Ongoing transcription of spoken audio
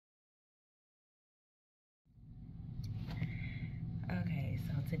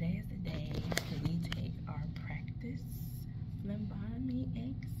Today is the day that we take our practice phlebotomy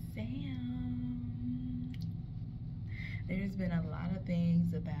exam. There's been a lot of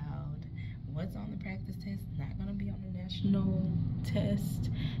things about what's on the practice test, not going to be on the national test.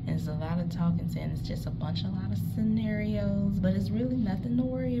 And there's a lot of talking saying it's just a lot of scenarios, but it's really nothing to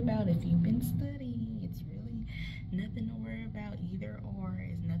worry about if you've been studying. It's really nothing to worry about, either or.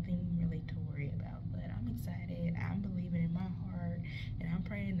 It's nothing really to worry about, but I'm excited. I'm believing in my heart, and I'm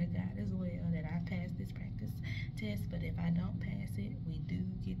praying to God as well that I pass this practice test. But if I don't pass it, we do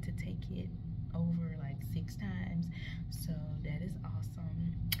get to take it over like 6 times, so that is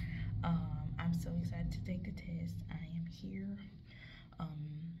awesome. I'm so excited to take the test. I am here.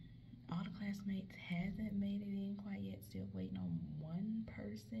 All the classmates hasn't made it in quite yet. Still waiting on one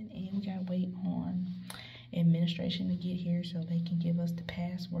person, and we gotta wait on administration to get here so they can give us the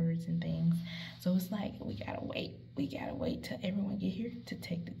passwords and things. So it's like we gotta wait till everyone get here to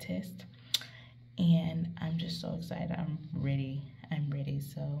take the test. And I'm just so excited. I'm ready.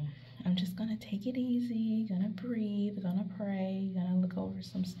 So I'm just gonna take it easy, gonna breathe, gonna pray, gonna look over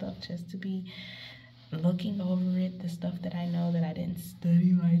some stuff just to be looking over it, the stuff that I know that I didn't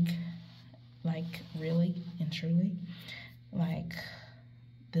study like really and truly, like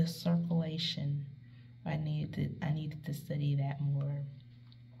the circulation. I needed to study that more,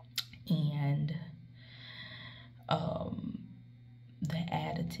 and the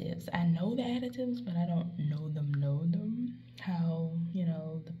additives. I know the additives, but I don't know them. How,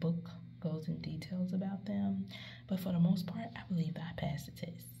 the book goes in details about them. But for the most part, I believe I passed the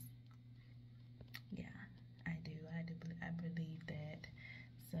test. Yeah, I do. I believe that.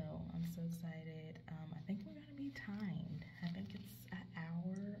 So I'm so excited. I think we're gonna be timed. I think it's an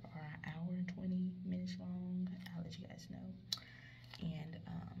hour or an hour and 20 minutes long. I'll let you guys know. And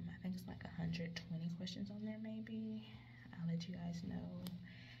I think it's like 120 questions on there, maybe. I'll let you guys know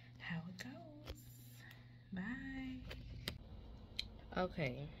how it goes. Bye.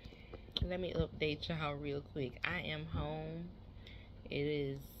 Okay, let me update y'all real quick. I am home. It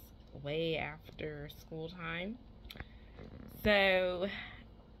is way after school time. So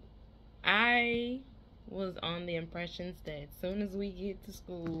I was on the impressions that as soon as we get to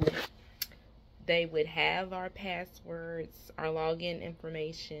school, they would have our passwords, our login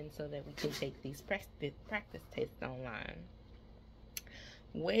information, so that we can take these practice tests online.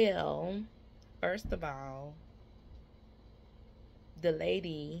 Well, first of all, the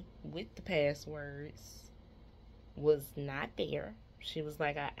lady with the passwords was not there. She was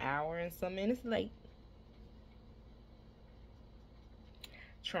like an hour and some minutes late.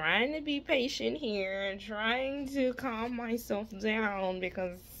 Trying to be patient here and trying to calm myself down,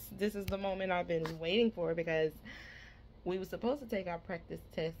 because this is the moment I've been waiting for, because we were supposed to take our practice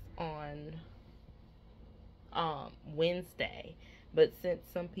test on Wednesday, but since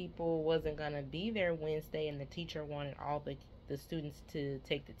some people wasn't gonna be there Wednesday and the teacher wanted all the students to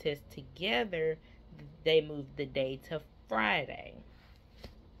take the test together, they moved the day to Friday.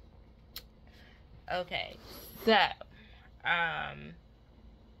 Okay,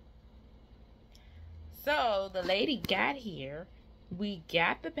 so the lady got here. We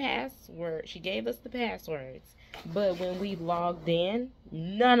got the password. She gave us the passwords. But when we logged in,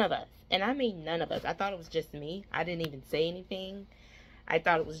 none of us, and I mean none of us, I thought it was just me. I didn't even say anything. I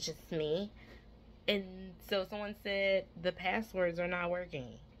thought it was just me. And so someone said the passwords are not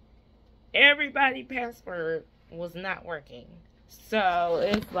working. Everybody's password was not working. So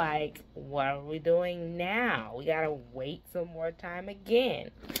it's like, what are we doing now? We gotta wait some more time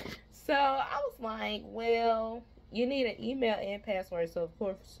again. So I was like, well, you need an email and password. So of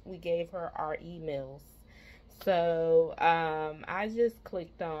course we gave her our emails. So I just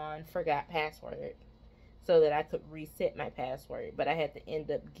clicked on forgot password so that I could reset my password. But I had to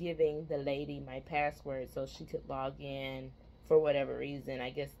end up giving the lady my password so she could log in for whatever reason, I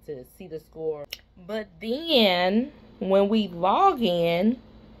guess to see the score. But then when we log in,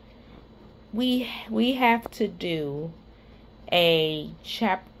 we have to do a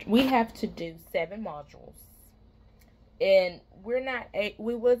chapter. We have to do 7 modules, and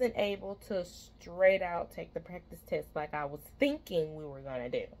we wasn't able to straight out take the practice test like I was thinking we were gonna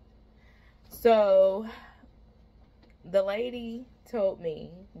do. So the lady told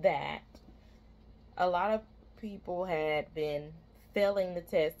me that a lot of people had been failing the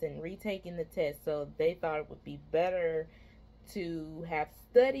test and retaking the test, so they thought it would be better to have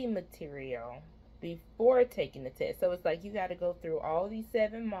study material before taking the test. So it's like you got to go through all these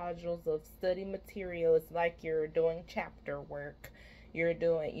 7 modules of study material. It's like you're doing chapter work. You're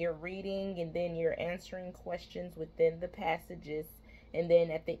reading, and then you're answering questions within the passages, and then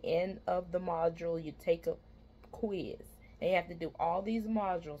at the end of the module you take a quiz, They have to do all these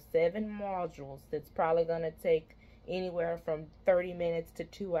modules, 7 modules. That's probably going to take anywhere from 30 minutes to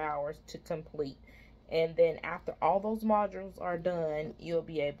 2 hours to complete. And then after all those modules are done, you'll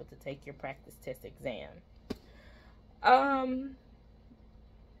be able to take your practice test exam.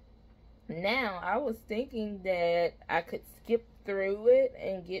 Now, I was thinking that I could skip through it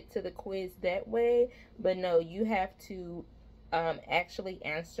and get to the quiz that way, but no, you have to actually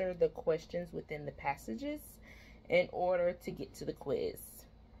answer the questions within the passages in order to get to the quiz.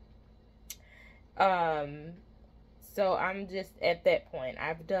 So I'm just at that point.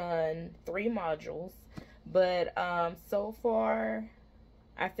 I've done 3 modules, but so far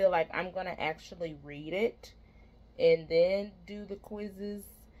I feel like I'm gonna actually read it and then do the quizzes,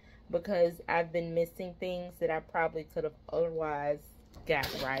 because I've been missing things that I probably could have otherwise got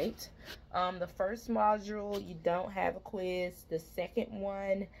right. The first module, you don't have a quiz. The second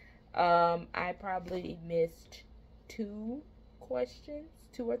one, I probably missed 2 or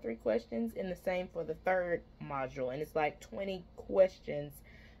 3 questions, and the same for the third module. And it's like 20 questions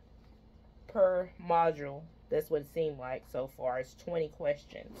per module. That's what it seemed like so far. It's 20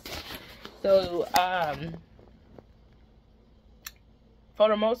 questions. So, for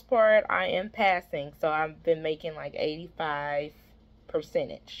the most part, I am passing. So I've been making like 85%.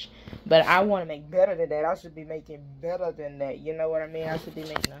 But I want to make better than that. I should be making better than that. You know what I mean? I should be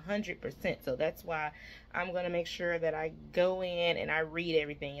making 100%. So that's why I'm going to make sure that I go in and I read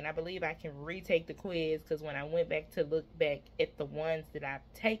everything. And I believe I can retake the quiz, because when I went back to look back at the ones that I've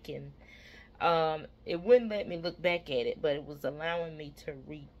taken, it wouldn't let me look back at it, but it was allowing me to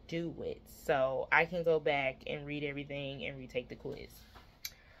redo it. So I can go back and read everything and retake the quiz.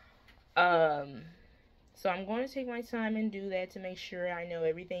 So I'm going to take my time and do that to make sure I know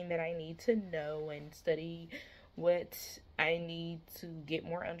everything that I need to know and study what I need to get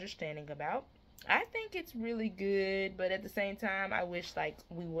more understanding about. I think it's really good, but at the same time, I wish like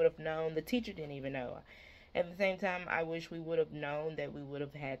we would have known. The teacher didn't even know. At the same time, I wish we would have known that we would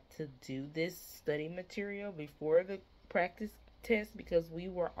have had to do this study material before the practice test, because we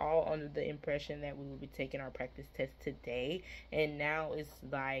were all under the impression that we would be taking our practice test today, and now it's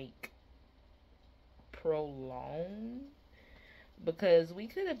like prolonged, because we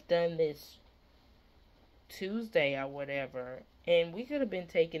could have done this Tuesday or whatever, and we could have been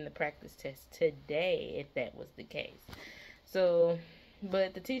taking the practice test today if that was the case. So,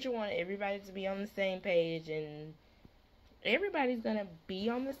 but the teacher wanted everybody to be on the same page, and everybody's gonna be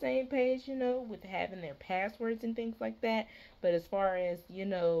on the same page, you know, with having their passwords and things like that. But as far as, you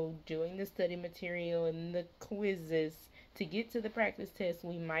know, doing the study material and the quizzes to get to the practice test,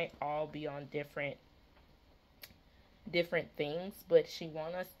 we might all be on different things. But she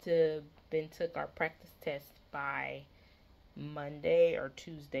wants us to then took our practice test by Monday or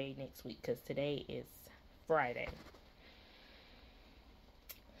Tuesday next week, because today is Friday.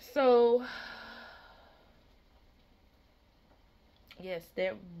 So yes,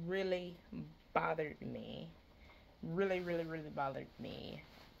 that really bothered me. Really bothered me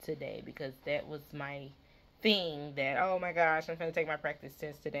today, because that was my thing that, oh my gosh, I'm going to take my practice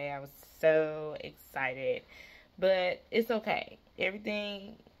test today. I was so excited. But it's okay.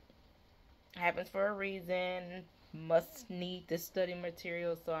 Everything happens for a reason. Must need the study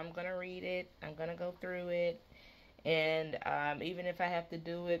material, so I'm going to read it. I'm going to go through it. And even if I have to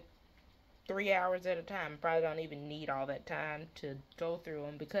do it 3 hours at a time, I probably don't even need all that time to go through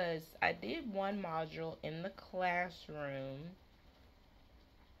them, because I did one module in the classroom,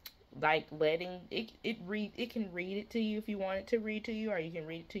 like letting it read. It can read it to you if you want it to read to you, or you can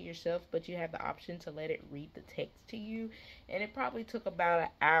read it to yourself, but you have the option to let it read the text to you. And it probably took about an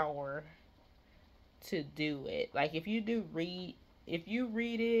hour to do it. Like if you read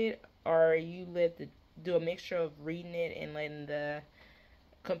it, or you do a mixture of reading it and letting the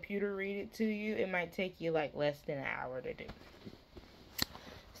computer read it to you, it might take you like less than an hour to do.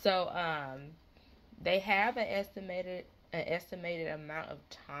 So they have an estimated amount of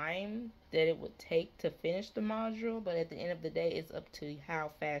time that it would take to finish the module, but at the end of the day, it's up to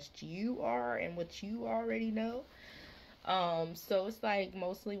how fast you are and what you already know. So it's like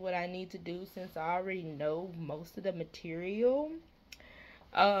mostly what I need to do, since I already know most of the material.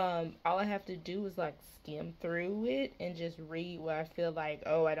 All I have to do is like skim through it and just read where I feel like,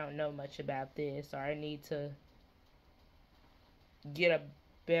 oh, I don't know much about this, or I need to get a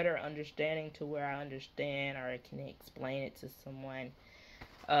better understanding to where I understand, or I can explain it to someone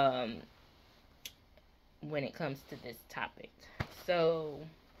when it comes to this topic. So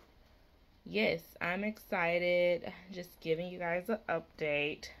yes, I'm excited, just giving you guys an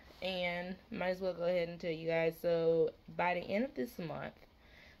update, and might as well go ahead and tell you guys. So by the end of this month,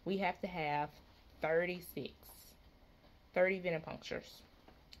 we have to have 36 30 venipunctures.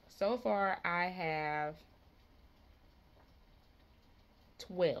 So far, I have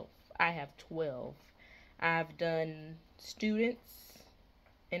 12. I have 12. I've done students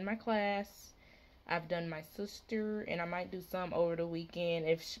in my class. I've done my sister, and I might do some over the weekend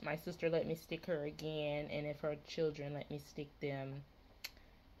if my sister let me stick her again, and if her children let me stick them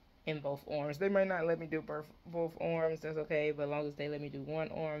in both arms. They might not let me do both arms, that's okay, but as long as they let me do one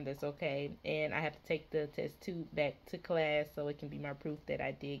arm, that's okay. And I have to take the test tube back to class so it can be my proof that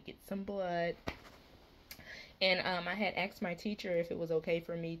I did get some blood. And I had asked my teacher if it was okay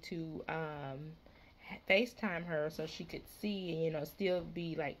for me to FaceTime her so she could see and, you know, still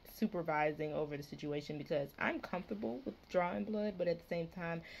be like supervising over the situation, because I'm comfortable with drawing blood, but at the same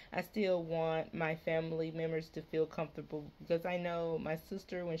time I still want my family members to feel comfortable, because I know my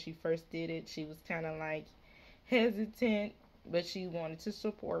sister, when she first did it, she was kind of like hesitant, but she wanted to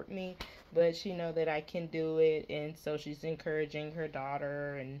support me, but she know that I can do it, and so she's encouraging her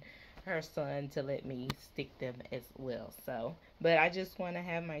daughter and her son to let me stick them as well. So, but I just want to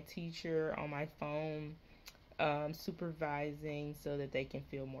have my teacher on my phone supervising so that they can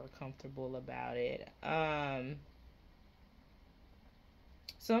feel more comfortable about it.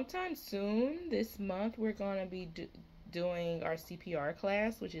 Sometime soon this month we're going to be doing our CPR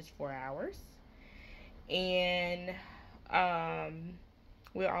class, which is 4 hours, and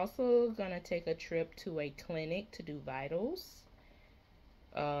we're also going to take a trip to a clinic to do vitals,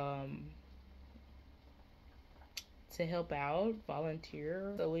 to help out,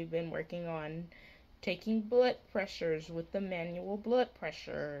 volunteer. So we've been working on taking blood pressures with the manual blood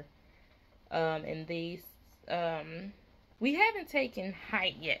pressure, and these we haven't taken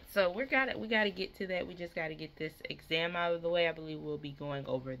height yet, so we gotta get to that. We just gotta get this exam out of the way. I believe we'll be going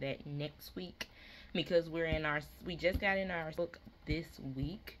over that next week, because we just got in our book this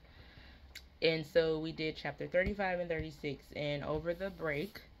week, and so we did chapter 35 and 36, and over the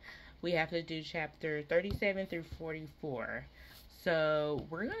break we have to do chapter 37 through 44. So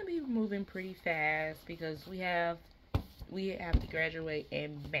we're gonna be moving pretty fast because we have to graduate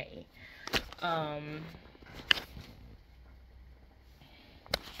in May.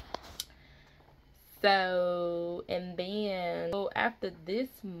 So, and then after this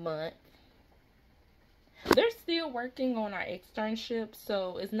month, they're still working on our externship,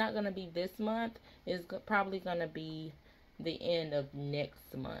 so it's not gonna be this month. It's probably gonna be the end of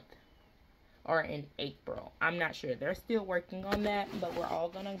next month, or in April. I'm not sure. They're still working on that, but we're all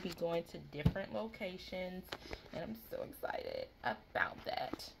going to be going to different locations, and I'm so excited about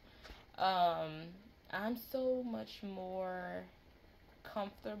that. I'm so much more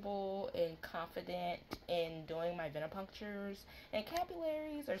comfortable and confident in doing my venipunctures, and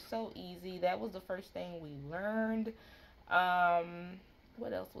capillaries are so easy. That was the first thing we learned.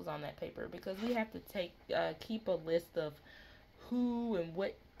 What else was on that paper? Because we have to keep a list of who and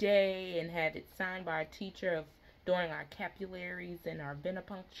what day, and have it signed by our teacher of doing our capillaries and our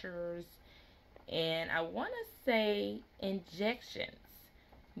venipunctures. And I want to say injections,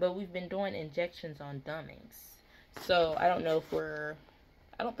 but we've been doing injections on dummies, so I don't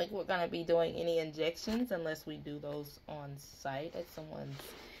think we're going to be doing any injections unless we do those on site at someone's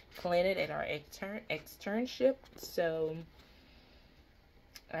clinic at our externship. So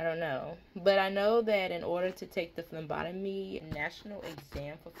I don't know, but I know that in order to take the phlebotomy, national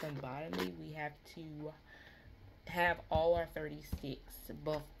exam for phlebotomy, we have to have all our 36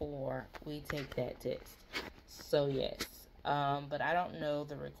 before we take that test. So yes, but I don't know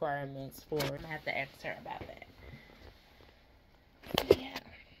the requirements for it. I have to ask her about that.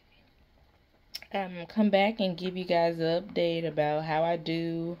 Yeah. Come back and give you guys an update about how I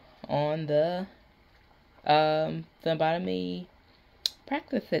do on the phlebotomy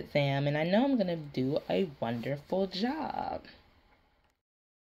practice exam, and I know I'm gonna do a wonderful job.